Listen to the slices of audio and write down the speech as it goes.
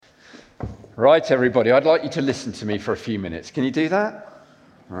Right, everybody, I'd like you to listen to me for a few minutes. Can you do that?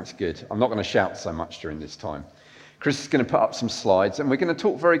 That's good. I'm not going to shout so much during this time. Chris is going to put up some slides, and we're going to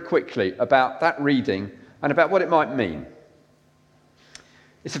talk very quickly about that reading and about what it might mean.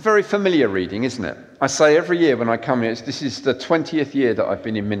 It's a very familiar reading, isn't it? I say every year when I come here, this is the 20th year that I've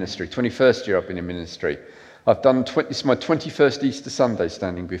been in ministry, 21st year I've been in ministry. This is my 21st Easter Sunday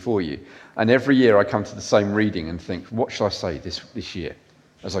standing before you, and every year I come to the same reading and think, what shall I say this year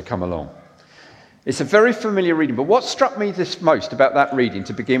as I come along? It's a very familiar reading, but what struck me most about that reading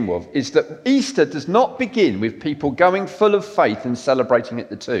to begin with is that Easter does not begin with people going full of faith and celebrating at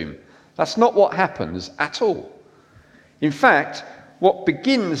the tomb. That's not what happens at all. In fact, what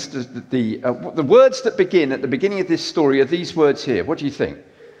begins, the words that begin at the beginning of this story are these words here. What do you think?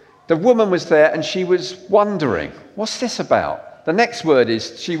 The woman was there and she was wondering, what's this about? The next word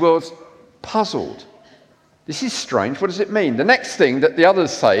is she was puzzled. This is strange. What does it mean? The next thing that the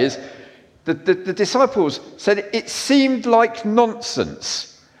others say is, the disciples said it seemed like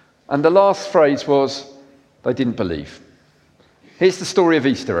nonsense. And the last phrase was, they didn't believe. Here's the story of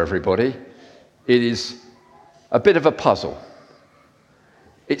Easter, everybody. It is a bit of a puzzle.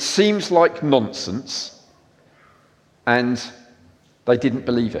 It seems like nonsense, and they didn't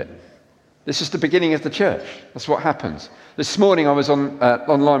believe it. This is the beginning of the church. That's what happens. This morning I was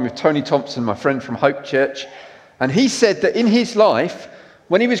online with Tony Thompson, my friend from Hope Church, and he said that in his life,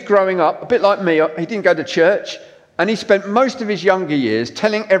 when he was growing up, a bit like me, he didn't go to church, and he spent most of his younger years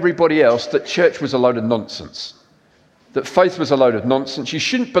telling everybody else that church was a load of nonsense, that faith was a load of nonsense. You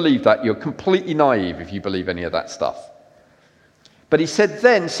shouldn't believe that. You're completely naive if you believe any of that stuff. But he said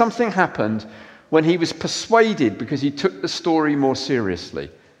then something happened when he was persuaded because he took the story more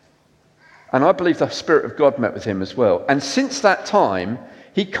seriously. And I believe the Spirit of God met with him as well. And since that time,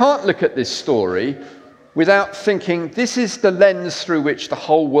 he can't look at this story without thinking, this is the lens through which the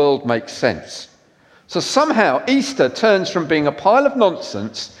whole world makes sense. So somehow Easter turns from being a pile of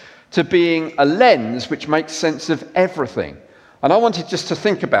nonsense to being a lens which makes sense of everything. And I wanted just to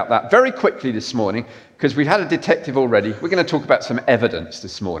think about that very quickly this morning, because we've had a detective already. We're going to talk about some evidence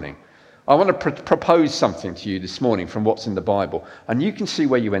this morning. I want to propose something to you this morning from what's in the Bible, and you can see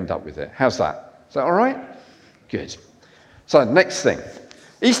where you end up with it. How's that? Is that all right? Good. So next thing.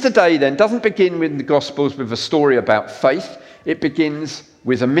 Easter Day then doesn't begin with the Gospels with a story about faith. It begins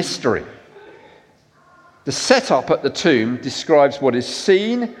with a mystery. The setup at the tomb describes what is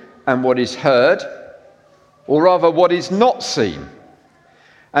seen and what is heard, or rather what is not seen.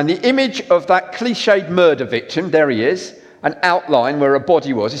 And the image of that cliched murder victim, there he is, an outline where a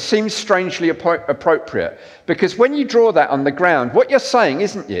body was, it seems strangely appropriate. Because when you draw that on the ground, what you're saying,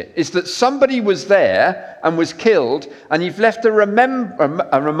 isn't it, is that somebody was there and was killed, and you've left that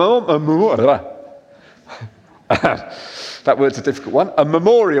word's a difficult one, a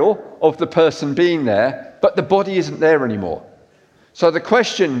memorial of the person being there, but the body isn't there anymore. So the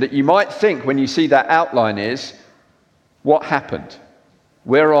question that you might think when you see that outline is, what happened?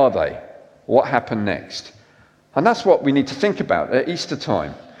 Where are they? What happened next? And that's what we need to think about at Easter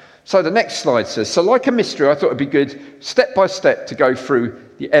time. So the next slide says, so like a mystery, I thought it'd be good step by step to go through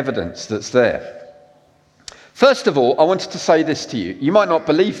the evidence that's there. First of all, I wanted to say this to you. You might not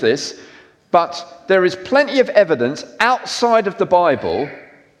believe this, but there is plenty of evidence outside of the Bible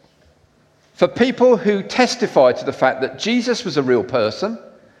for people who testify to the fact that Jesus was a real person,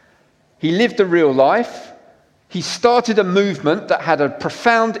 he lived a real life, he started a movement that had a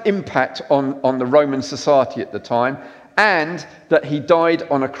profound impact on the Roman society at the time, and that he died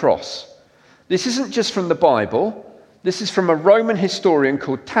on a cross. This isn't just from the Bible. This is from a Roman historian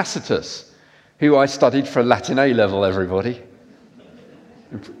called Tacitus, who I studied for Latin A level, everybody.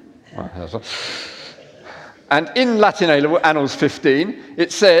 And in Latin A level, Annals 15,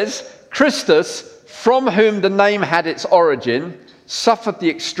 it says, Christus, from whom the name had its origin, suffered the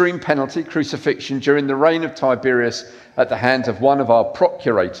extreme penalty, crucifixion, during the reign of Tiberius at the hands of one of our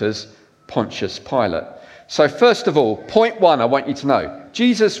procurators, Pontius Pilate. So first of all, point one I want you to know.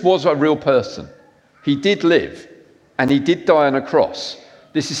 Jesus was a real person. He did live, and he did die on a cross.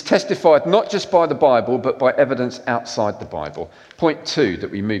 This is testified not just by the Bible, but by evidence outside the Bible. Point two that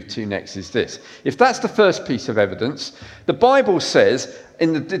we move to next is this. If that's the first piece of evidence, the Bible says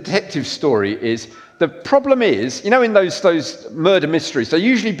in the detective story is, the problem is, you know, in those murder mysteries, they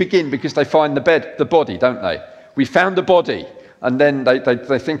usually begin because they find the body, don't they? We found the body, and then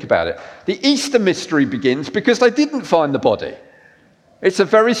they think about it. The Easter mystery begins because they didn't find the body. It's a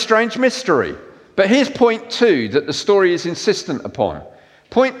very strange mystery. But here's point two that the story is insistent upon.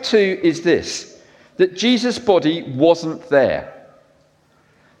 Point two is this, that Jesus' body wasn't there.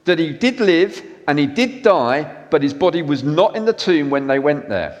 That he did live and he did die, but his body was not in the tomb when they went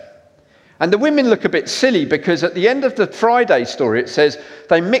there. And the women look a bit silly because at the end of the Friday story, it says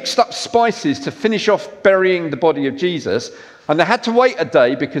they mixed up spices to finish off burying the body of Jesus. And they had to wait a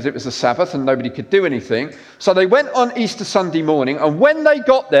day because it was the Sabbath and nobody could do anything. So they went on Easter Sunday morning. And when they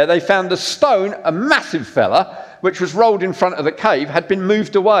got there, they found a stone, a massive fella, which was rolled in front of the cave, had been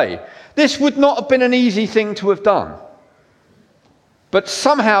moved away. This would not have been an easy thing to have done. But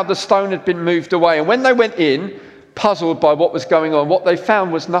somehow the stone had been moved away. And when they went in, puzzled by what was going on, what they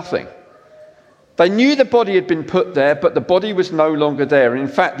found was nothing. They knew the body had been put there, but the body was no longer there. And in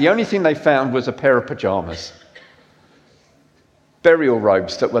fact, the only thing they found was a pair of pajamas. Burial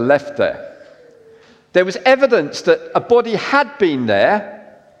robes that were left there. There was evidence that a body had been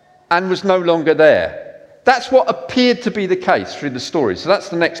there and was no longer there. That's what appeared to be the case through the story. So that's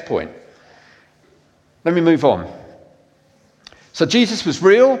the next point. Let me move on. So Jesus was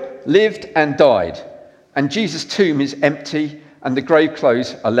real, lived and died. And Jesus' tomb is empty and the grave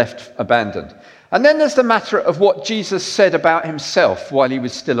clothes are left abandoned. And then there's the matter of what Jesus said about himself while he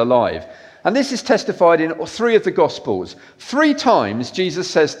was still alive. And this is testified in 3 of the Gospels. 3 times Jesus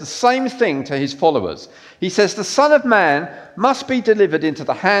says the same thing to his followers. He says, the Son of Man must be delivered into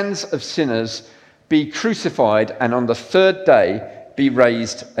the hands of sinners, be crucified, and on the 3rd day be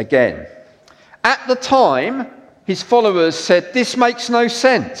raised again. At the time, his followers said, this makes no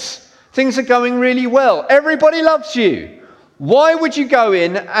sense. Things are going really well. Everybody loves you. Why would you go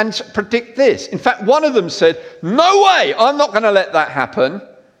in and predict this? In fact, one of them said, no way, I'm not going to let that happen.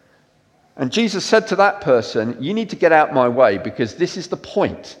 And Jesus said to that person, you need to get out my way because this is the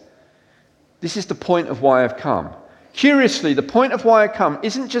point. This is the point of why I've come. Curiously, the point of why I come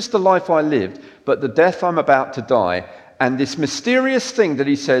isn't just the life I lived, but the death I'm about to die. And this mysterious thing that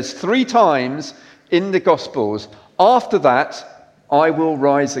he says 3 times in the Gospels, after that, I will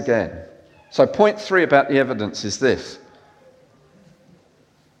rise again. So point 3 about the evidence is this.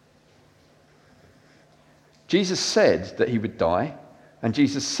 Jesus said that he would die. And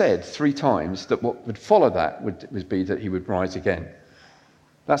Jesus said 3 times that what would follow that would be that he would rise again.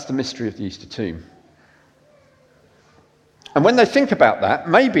 That's the mystery of the Easter tomb. And when they think about that,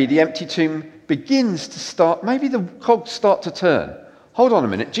 maybe the empty tomb begins to start, maybe the cogs start to turn. Hold on a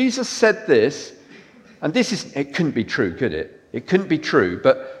minute. Jesus said this, and it couldn't be true, could it? It couldn't be true,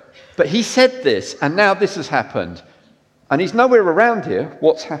 but he said this, and now this has happened. And he's nowhere around here.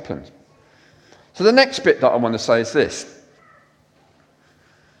 What's happened? So the next bit that I want to say is this.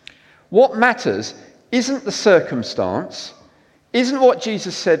 What matters isn't the circumstance, isn't what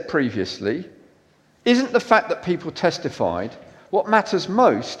Jesus said previously, isn't the fact that people testified. What matters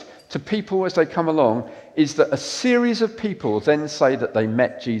most to people as they come along is that a series of people then say that they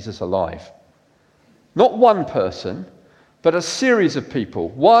met Jesus alive. Not one person, but a series of people,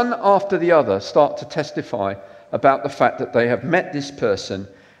 one after the other, start to testify about the fact that they have met this person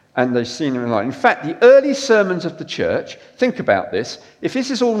and they've seen him alive. In fact, the early sermons of the church, think about this, if this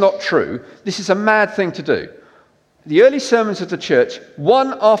is all not true, this is a mad thing to do. The early sermons of the church,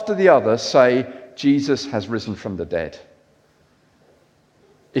 one after the other, say, Jesus has risen from the dead.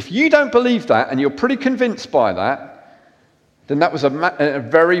 If you don't believe that, and you're pretty convinced by that, then that was a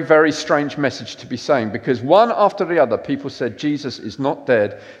very, very strange message to be saying, because one after the other, people said, Jesus is not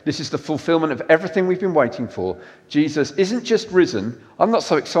dead. This is the fulfillment of everything we've been waiting for. Jesus isn't just risen. I'm not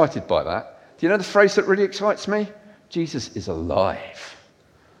so excited by that. Do you know the phrase that really excites me? Jesus is alive.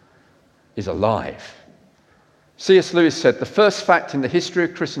 Is alive. C.S. Lewis said, the first fact in the history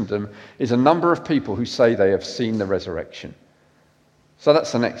of Christendom is a number of people who say they have seen the resurrection. So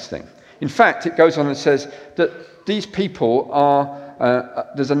that's the next thing. In fact, it goes on and says that these people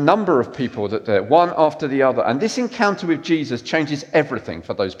there's a number of people that they're one after the other. And this encounter with Jesus changes everything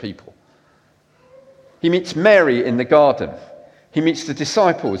for those people. He meets Mary in the garden. He meets the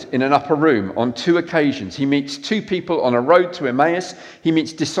disciples in an upper room on 2 occasions. He meets 2 people on a road to Emmaus. He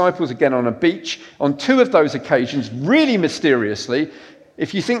meets disciples again on a beach. On 2 of those occasions, really mysteriously,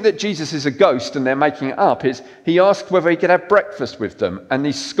 if you think that Jesus is a ghost and they're making it up, he asked whether he could have breakfast with them, and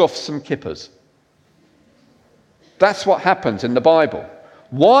he scoffed some kippers. That's what happens in the Bible.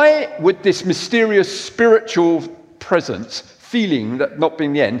 Why would this mysterious spiritual presence, feeling that not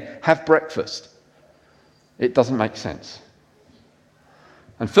being the end, have breakfast? It doesn't make sense.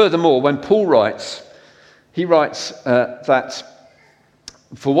 And furthermore, when Paul writes, he writes that,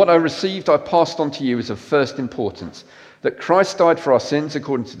 for what I received I passed on to you as of first importance, that Christ died for our sins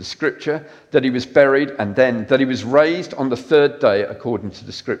according to the Scripture, that he was buried, and then that he was raised on the 3rd day according to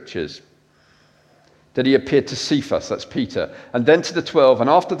the Scriptures. Then he appeared to Cephas, that's Peter, and then to the 12, and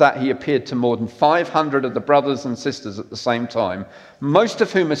after that he appeared to more than 500 of the brothers and sisters at the same time, most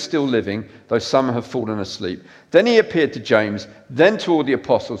of whom are still living, though some have fallen asleep. Then he appeared to James, then to all the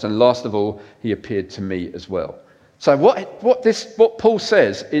apostles, and last of all, he appeared to me as well. So what Paul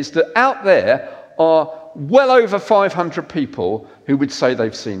says is that out there are well over 500 people who would say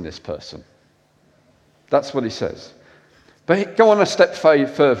they've seen this person. That's what he says. But go on a step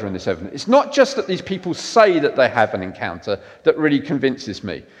further in this evidence. It's not just that these people say that they have an encounter that really convinces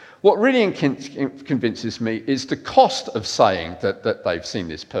me. What really convinces me is the cost of saying that they've seen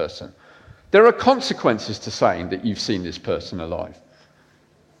this person. There are consequences to saying that you've seen this person alive.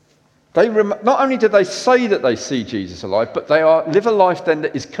 Not only do they say that they see Jesus alive, but they live a life then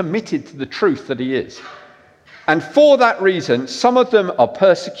that is committed to the truth that he is. And for that reason, some of them are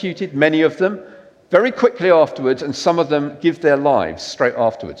persecuted, many of them, very quickly afterwards, and some of them give their lives straight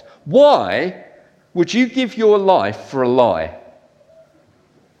afterwards. Why would you give your life for a lie?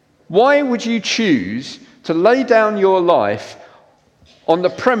 Why would you choose to lay down your life on the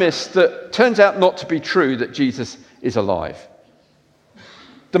premise that turns out not to be true, that Jesus is alive?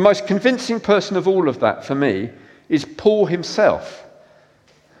 The most convincing person of all of that for me is Paul himself.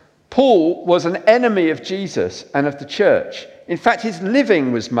 Paul was an enemy of Jesus and of the church. In fact, his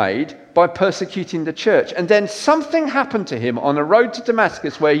living was made by persecuting the church. And then something happened to him on a road to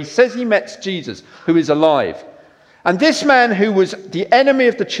Damascus where he says he met Jesus, who is alive. And this man, who was the enemy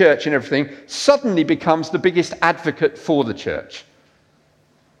of the church and everything, suddenly becomes the biggest advocate for the church.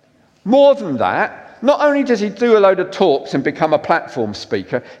 More than that, not only does he do a load of talks and become a platform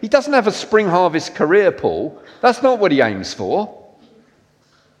speaker, he doesn't have a Spring Harvest career, Paul. That's not what he aims for.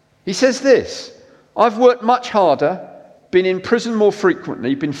 He says this: I've worked much harder, been in prison more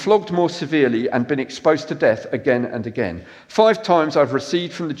frequently, been flogged more severely, and been exposed to death again and again. 5 times I've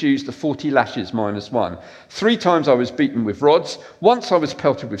received from the Jews the 40 lashes minus 1. 3 times I was beaten with rods. Once I was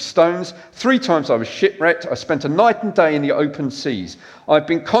pelted with stones. 3 times I was shipwrecked. I spent a night and day in the open seas. I've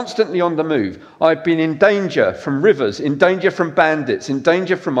been constantly on the move. I've been in danger from rivers, in danger from bandits, in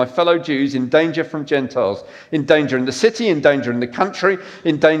danger from my fellow Jews, in danger from Gentiles, in danger in the city, in danger in the country,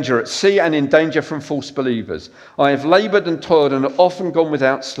 in danger at sea, and in danger from false believers. I have laboured and toiled and have often gone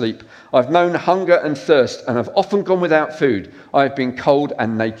without sleep. I've known hunger and thirst and have often gone without food. I have been cold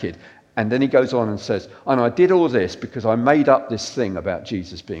and naked. And then he goes on and says, and I did all this because I made up this thing about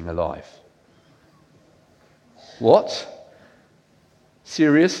Jesus being alive. What?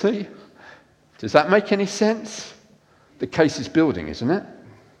 Seriously? Does that make any sense? The case is building, isn't it?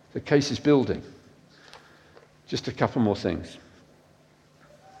 The case is building. Just a couple more things.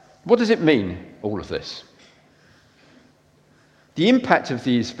 What does it mean, all of this? The impact of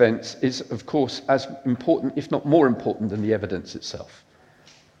these events is, of course, as important, if not more important, than the evidence itself.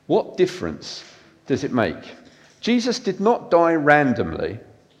 What difference does it make? Jesus did not die randomly,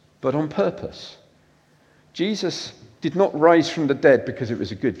 but on purpose. Jesus did not rise from the dead because it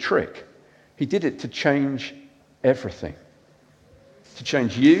was a good trick. He did it to change everything. To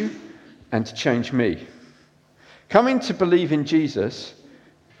change you and to change me. Coming to believe in Jesus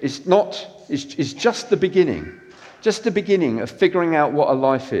is just the beginning. Just the beginning of figuring out what a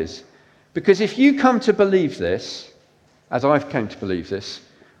life is. Because if you come to believe this, as I've come to believe this,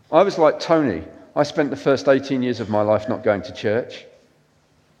 I was like Tony. I spent the first 18 years of my life not going to church.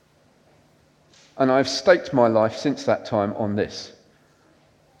 And I've staked my life since that time on this.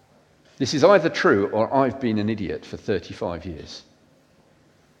 This is either true or I've been an idiot for 35 years.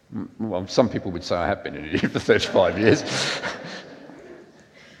 Well, some people would say I have been an idiot for 35 years.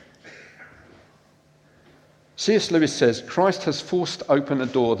 C.S. Lewis says, Christ has forced open a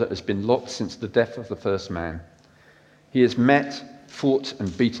door that has been locked since the death of the first man. He has met, fought,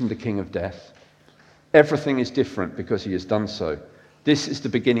 and beaten the king of death. Everything is different because he has done so. This is the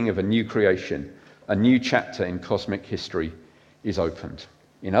beginning of a new creation. A new chapter in cosmic history is opened.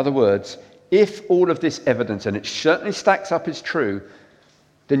 In other words, if all of this evidence, and it certainly stacks up, is true,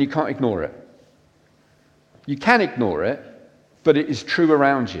 then you can't ignore it. You can ignore it, but it is true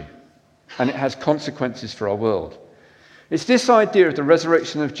around you. And it has consequences for our world. It's this idea of the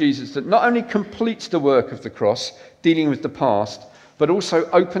resurrection of Jesus that not only completes the work of the cross, dealing with the past, but also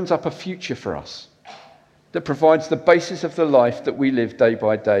opens up a future for us that provides the basis of the life that we live day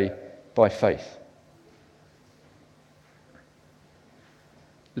by day by faith.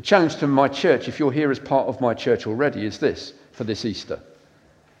 The challenge to my church, if you're here as part of my church already, is this, for this Easter.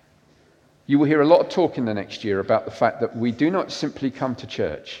 You will hear a lot of talk in the next year about the fact that we do not simply come to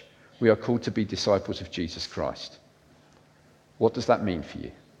church. We are called to be disciples of Jesus Christ. What does that mean for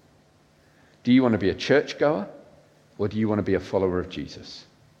you? Do you want to be a churchgoer, or do you want to be a follower of Jesus?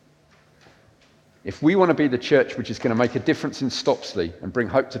 If we want to be the church which is going to make a difference in Stopsley and bring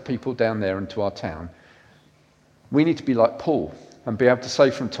hope to people down there and to our town, we need to be like Paul and be able to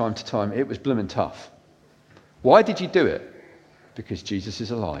say from time to time, it was blooming tough. Why did you do it? Because Jesus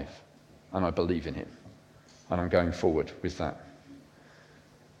is alive and I believe in him. And I'm going forward with that.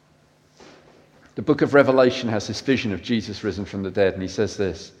 The book of Revelation has this vision of Jesus risen from the dead, and he says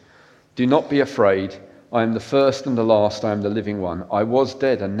this, "Do not be afraid. I am the first and the last. I am the living one. I was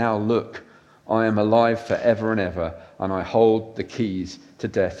dead, and now look, I am alive forever and ever, and I hold the keys to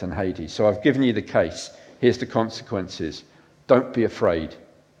death and Hades." So I've given you the case. Here's the consequences. Don't be afraid.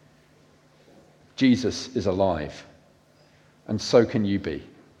 Jesus is alive, and so can you be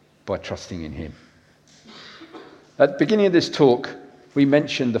by trusting in him. At the beginning of this talk, we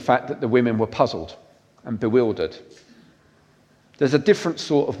mentioned the fact that the women were puzzled and bewildered. There's a different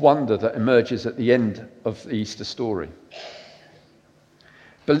sort of wonder that emerges at the end of the Easter story.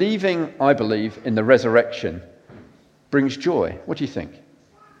 Believing, I believe, in the resurrection brings joy. What do you think?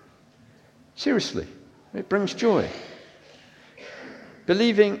 Seriously, it brings joy.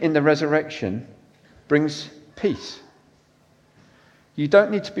 Believing in the resurrection brings peace. You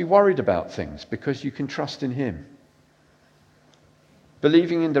don't need to be worried about things because you can trust in him.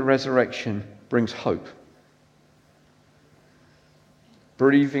 Believing in the resurrection brings hope.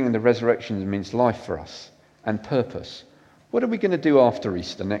 Believing in the resurrection means life for us and purpose. What are we going to do after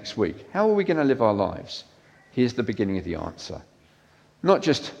Easter next week? How are we going to live our lives? Here's the beginning of the answer. Not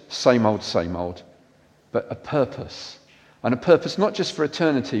just same old, but a purpose. And a purpose not just for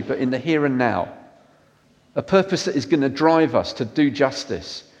eternity, but in the here and now. A purpose that is going to drive us to do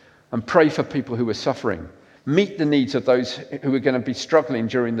justice and pray for people who are suffering. Meet the needs of those who are going to be struggling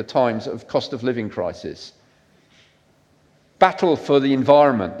during the times of cost of living crisis. Battle for the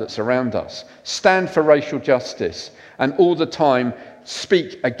environment that's around us. Stand for racial justice. And all the time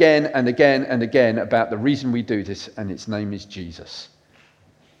speak again and again and again about the reason we do this, and its name is Jesus.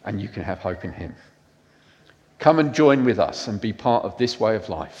 And you can have hope in him. Come and join with us and be part of this way of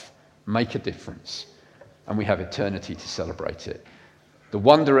life. Make a difference. And we have eternity to celebrate it. The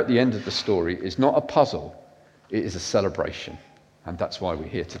wonder at the end of the story is not a puzzle. It is a celebration, and that's why we're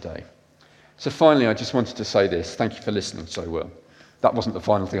here today. So finally, I just wanted to say this. Thank you for listening so well. That wasn't the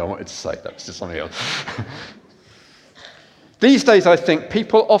final thing I wanted to say. That was just something else. These days, I think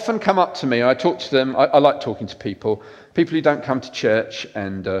people often come up to me. I talk to them. I like talking to people who don't come to church,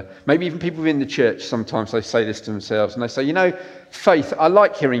 and maybe even people within the church. Sometimes they say this to themselves, and they say, faith, I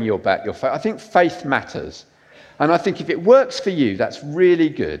like hearing your faith. I think faith matters. And I think if it works for you, that's really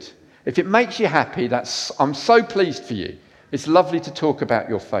good. If it makes you happy, I'm so pleased for you. It's lovely to talk about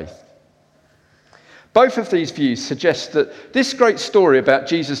your faith. Both of these views suggest that this great story about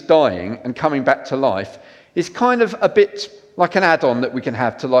Jesus dying and coming back to life is kind of a bit like an add-on that we can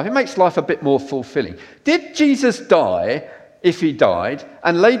have to life. It makes life a bit more fulfilling. Did Jesus die, if he died,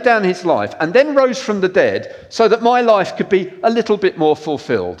 and laid down his life, and then rose from the dead so that my life could be a little bit more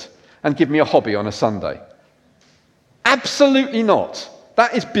fulfilled and give me a hobby on a Sunday? Absolutely not.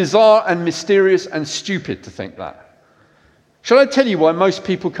 That is bizarre and mysterious and stupid to think that. Shall I tell you why most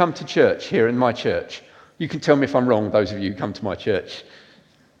people come to church here in my church? You can tell me if I'm wrong, those of you who come to my church.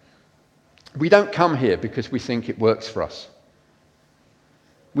 We don't come here because we think it works for us.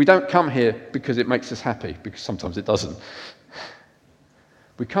 We don't come here because it makes us happy, because sometimes it doesn't.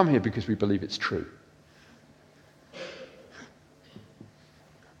 We come here because we believe it's true.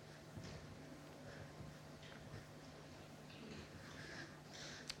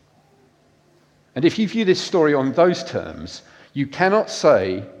 And if you view this story on those terms, you cannot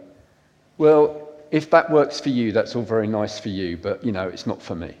say, well, if that works for you, that's all very nice for you, but, it's not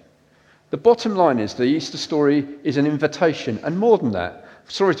for me. The bottom line is the Easter story is an invitation, and more than that,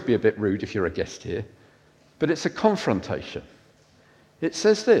 sorry to be a bit rude if you're a guest here, but it's a confrontation. It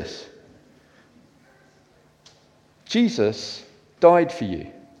says this: Jesus died for you.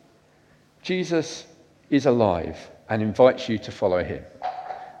 Jesus is alive and invites you to follow him.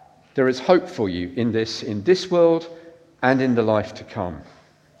 There is hope for you in this world and in the life to come.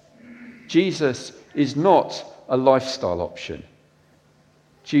 Jesus is not a lifestyle option.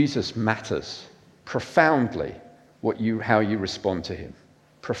 Jesus matters profoundly how you respond to him.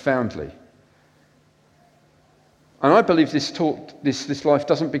 Profoundly. And I believe this life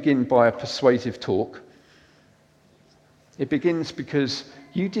doesn't begin by a persuasive talk. It begins because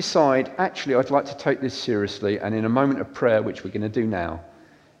you decide, actually, I'd like to take this seriously, and in a moment of prayer, which we're going to do now,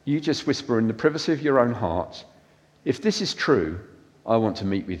 you just whisper in the privacy of your own heart, if this is true, I want to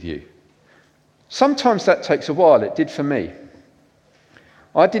meet with you. Sometimes that takes a while. It did for me.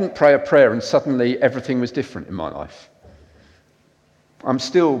 I didn't pray a prayer and suddenly everything was different in my life. I'm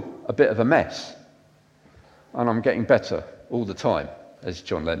still a bit of a mess, And I'm getting better all the time, as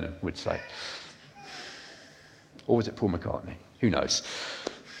John Lennon would say. Or was it Paul McCartney? Who knows?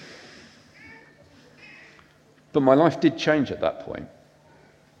 But my life did change at that point.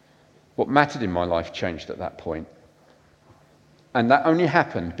 What mattered in my life changed at that point. And that only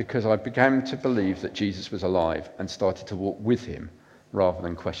happened because I began to believe that Jesus was alive and started to walk with him rather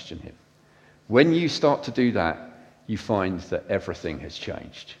than question him. When you start to do that, you find that everything has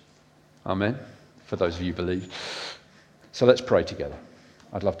changed. Amen? For those of you who believe. So let's pray together.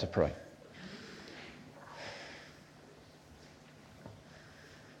 I'd love to pray.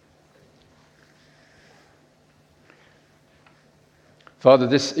 Father,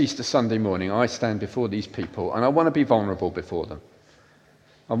 this Easter Sunday morning, I stand before these people and I want to be vulnerable before them.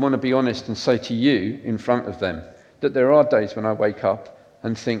 I want to be honest and say to you in front of them that there are days when I wake up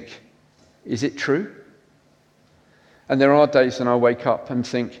and think, is it true? And there are days when I wake up and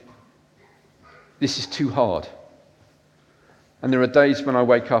think, this is too hard. And there are days when I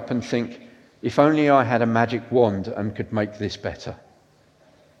wake up and think, if only I had a magic wand and could make this better.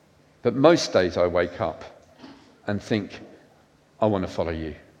 But most days I wake up and think, I want to follow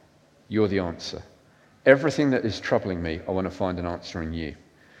you. You're the answer. Everything that is troubling me, I want to find an answer in you.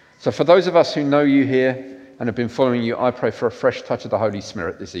 So for those of us who know you here and have been following you, I pray for a fresh touch of the Holy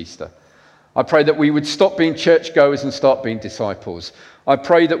Spirit this Easter. I pray that we would stop being churchgoers and start being disciples. I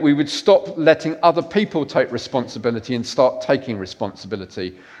pray that we would stop letting other people take responsibility and start taking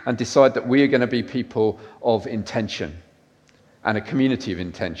responsibility and decide that we are going to be people of intention and a community of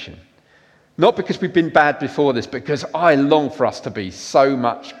intention. Not because we've been bad before this, but because I long for us to be so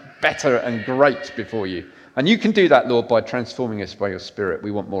much better and great before you. And you can do that, Lord, by transforming us by your Spirit.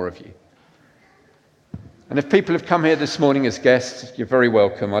 We want more of you. And if people have come here this morning as guests, you're very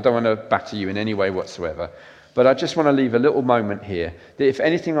welcome. I don't want to batter you in any way whatsoever. But I just want to leave a little moment here that if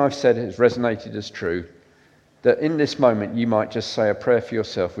anything I've said has resonated as true, that in this moment you might just say a prayer for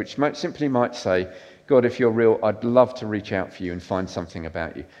yourself, which simply might say, God, if you're real, I'd love to reach out for you and find something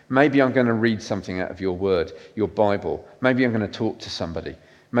about you. Maybe I'm going to read something out of your word, your Bible. Maybe I'm going to talk to somebody.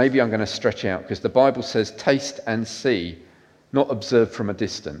 Maybe I'm going to stretch out, because the Bible says, taste and see, not observe from a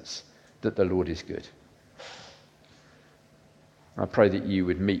distance, that the Lord is good. I pray that you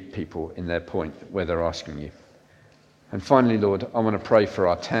would meet people in their point where they're asking you. And finally, Lord, I want to pray for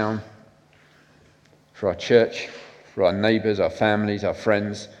our town, for our church, for our neighbours, our families, our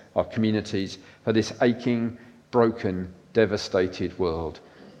friends, our communities, for this aching, broken, devastated world,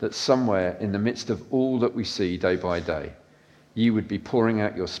 that somewhere in the midst of all that we see day by day, you would be pouring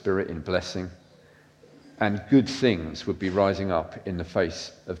out your Spirit in blessing, and good things would be rising up in the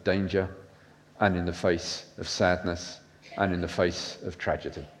face of danger and in the face of sadness and in the face of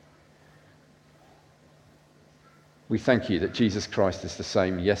tragedy. We thank you that Jesus Christ is the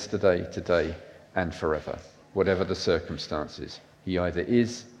same yesterday, today, and forever. Whatever the circumstances, he either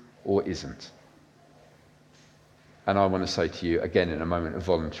is or isn't. And I want to say to you, again, in a moment of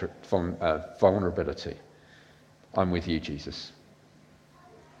vulnerability, I'm with you, Jesus.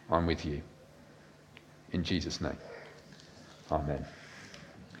 I'm with you. In Jesus' name, amen.